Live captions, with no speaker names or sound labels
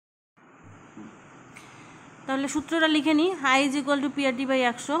তাহলে সূত্রটা লিখে নিই, I is equal to PRT by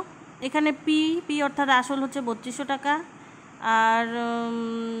 100। এখানে পি অর্থাৎ আসল হচ্ছে 3200 টাকা, আর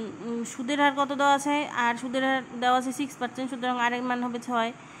সুদের হার কত দেওয়া আছে, আর সুদের হার দেওয়া আছে 6%, সুতরাং আরেক মান হবে 6,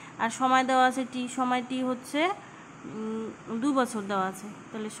 আর সময় দেওয়া আছে টি, সময় টি হচ্ছে 2 বছর দেওয়া আছে,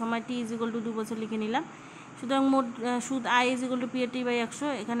 তাহলে সময় টি ইজ ইকুয়াল টু 2 বছর লিখে নিলাম। সুতরাং মোট সুদ I is equal to PRT by 100,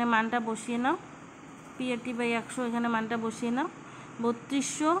 এখানে মানটা বসিয়ে নাও, পিআরটি বাই 100 এখানে মানটা বসিয়ে নাও,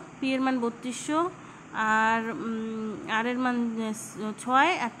 3200, পি এর মান 3200, আর এর মান 6,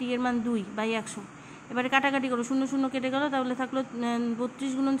 আর টি এর মান 2/100। এবারে কাটাকাটি করো, 0 0 কেটে গেল, তাহলে থাকলো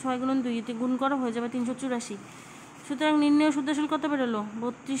 32 গুণন 6 গুণন 2, এতে গুণ করো, হয়ে যাবে 384। সুতরাং নির্ণয় সুদ আসল কত বেরোলো,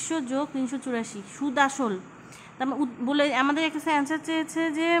 3200 যোগ 384 সুদ আসল। তারপর বলে আমাদের একটা অ্যান্সার চেয়েছে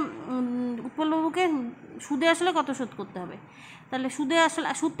যে উৎপলবাবুকে সুদে আসলে কত শোধ করতে হবে, তাহলে সুদে আসল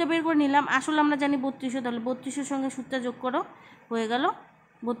সুদটা বের করে নিলাম, আসল আমরা জানি 3200, তাহলে 3200 সঙ্গে সুদটা যোগ করো, হয়ে গেল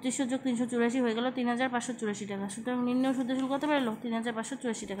 3200 যোগ 384 হয়ে গেল 3584 টাকা। সুতরাং নির্ণয় সুদ আসল কত বেরোলো,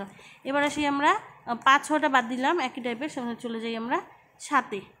 3584 টাকা। এবার আসি আমরা 5-6টা বাদ দিলাম একই টাইপের, সামনে চলে যাই আমরা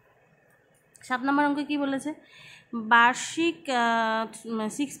 7-এ। 7 নম্বর অঙ্কে কী বলেছে, বার্ষিক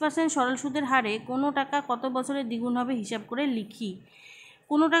 6% সরল সুদের হারে কোনো টাকা কত বছরে দ্বিগুণ হবে হিসাব করে লিখি।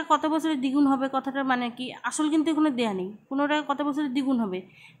 কোনো টাকা কত বছরে দ্বিগুণ হবে কথাটার মানে কি, আসল কিন্তু এখানে দেয়া নেই, কোনো টাকা কত বছরে দ্বিগুণ হবে,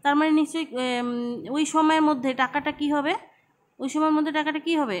 তার মানে নিশ্চয়ই ওই সময়ের মধ্যে টাকাটা কি হবে, ওই সময়ের মধ্যে টাকাটা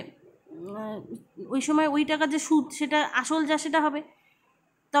কি হবে, ওই সময় ওই টাকার যে সুদ সেটা আসল যা সেটা হবে,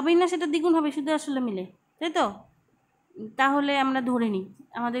 তবেই না সেটা দ্বিগুণ হবে সুদে আসলে মিলে, তাই তো? তাহলে আমরা ধরে নিই,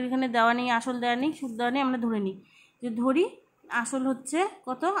 আমাদের এখানে দেওয়া নেই, আসল দেওয়া নেই, সুদ দেওয়া নেই, আমরা ধরে নিই যে ধরি আসল হচ্ছে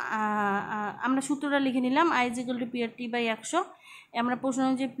কত, আমরা সূত্রটা লিখে নিলাম, I is equal to PRT by 100। আমরা প্রশ্ন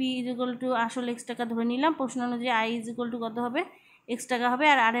অনুযায়ী পি ইজ ইকুয়াল টু আসল x টাকা ধরে নিলাম, প্রশ্ন অনুযায়ী আই ইজ ইকুয়াল টু কত হবে, x টাকা হবে,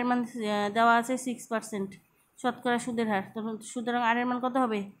 আর আর এর মান দেওয়া আছে 6% শতকরা সুদের হার, সুতরাং আর এর মান কত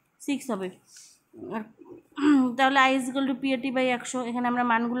হবে, 6 হবে। আর তাহলে I is equal to PRT by 100, এখানে আমরা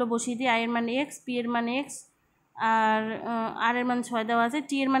মানগুলো বসিয়ে দিই, আই এর মান x, পি এর মান x, আর এর মান 6 দেওয়া আছে,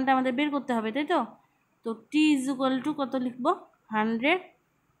 টি এর মানটা আমাদের বের করতে হবে, তাই তো? তো টি ইজ ইকুয়াল টু কত লিখবো, 100,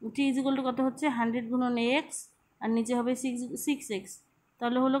 টি ইজ ইকুয়াল টু কত হচ্ছে 100 গুণন এক্স, আর নিচে হবে 6x,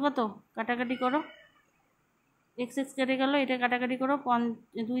 তাহলে হলো কত, কাটাকাটি করো, x কেটে গেল, এটা কাটাকাটি করো,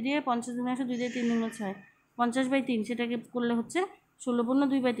 2 দিয়ে 50 গুণ 100, 2 দিয়ে 3 গুণ 6, 50/3, সেটাকে করলে হচ্ছে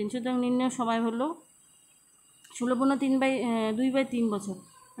 16×2/3। সুতরাং নির্ণয় সময় হলো 16×2/3 বছর,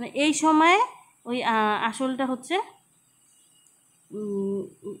 মানে এই সময়ে ওই আসলটা হচ্ছে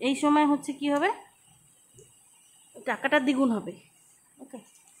এই সময় হচ্ছে কি হবে, টাকাটা দ্বিগুণ হবে। ওকে,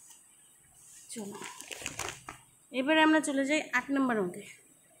 চলো এবারে আমরা চলে যাই 8 নম্বর অঙ্কে।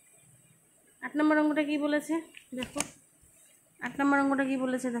 8 নম্বর অঙ্কটা কী বলেছে দেখো, 8 নম্বর অঙ্কটা কী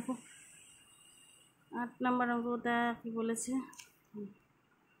বলেছে দেখো, 8 নম্বর অঙ্কটা কী বলেছে,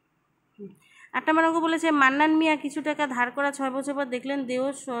 8 নম্বর অঙ্ক বলেছে মান্নান মিয়া কিছু টাকা ধার করা 6 বছর পর দেখলেন দেয়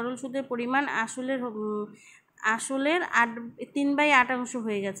সরল সুদের পরিমাণ আসলের 3/8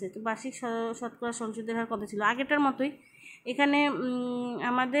 হয়ে গেছে, তো বার্ষিক শতকরা সরল সুদের হার কত ছিল। আগেরটার মতোই এখানে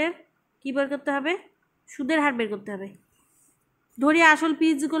আমাদের কী বের করতে হবে, সুদের হার বের করতে হবে। ধরি আসল P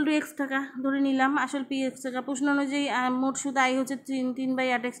is equal to x টাকা ধরে নিলাম, আসল পি x টাকা, প্রশ্ন অনুযায়ী মোট সুদ আই হচ্ছে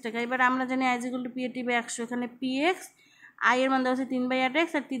 3/8 টাকা। এবার আমরা জানি I is equal to PRT by 100, এখানে পি এক্স, আই এর মান দেওয়া আছে 3/8,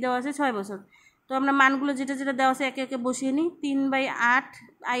 আর টি দেওয়া আছে 6 বছর। তো আমরা মানগুলো যেটা যেটা দেওয়া আছে একে একে বসিয়ে নিই, 3/8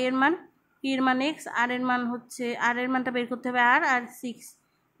 আই এর মান, পি এর মান x, আর এর মান হচ্ছে, আর এর মানটা বের করতে হবে আর 6,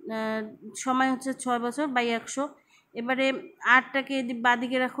 সময় হচ্ছে 6 বছর বাই 100। এবারে 8টাকে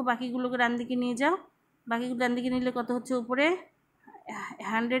বাদিকে রাখো, বাকিগুলোকে ডান দিকে নিয়ে যাও, বাকিগুলো ডান দিকে নিলে কত হচ্ছে, উপরে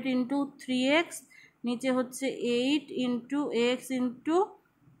 100 × 3x, নিচে হচ্ছে 8 × x ×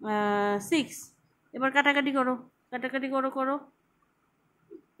 6। এবার কাটাকাটি করো, কাটাকাটি করো,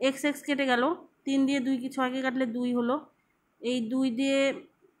 x কেটে গেল, 3 দিয়ে 6কে কাটলে 2 হলো, এই 2 দিয়ে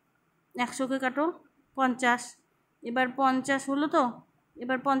 100কে কাটো 50, এবার 50 হলো, তো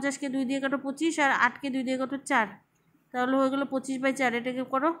এবার 50কে 2 দিয়ে কাটো 25, আর 8কে 2 দিয়ে কাটো 4, তাহলে হয়ে গেলো 25/4, এটাকে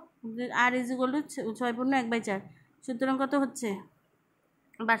করো, আর ইজ ইকুয়াল টু 6 পূর্ণ 1/4। সুতরাং কত হচ্ছে,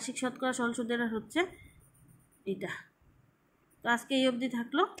 বার্ষিক শতকরা সরল সুদের হার হচ্ছে এটা। তো আজকে এই অবধি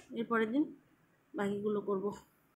থাকলো, এরপরের দিন বাকিগুলো করব।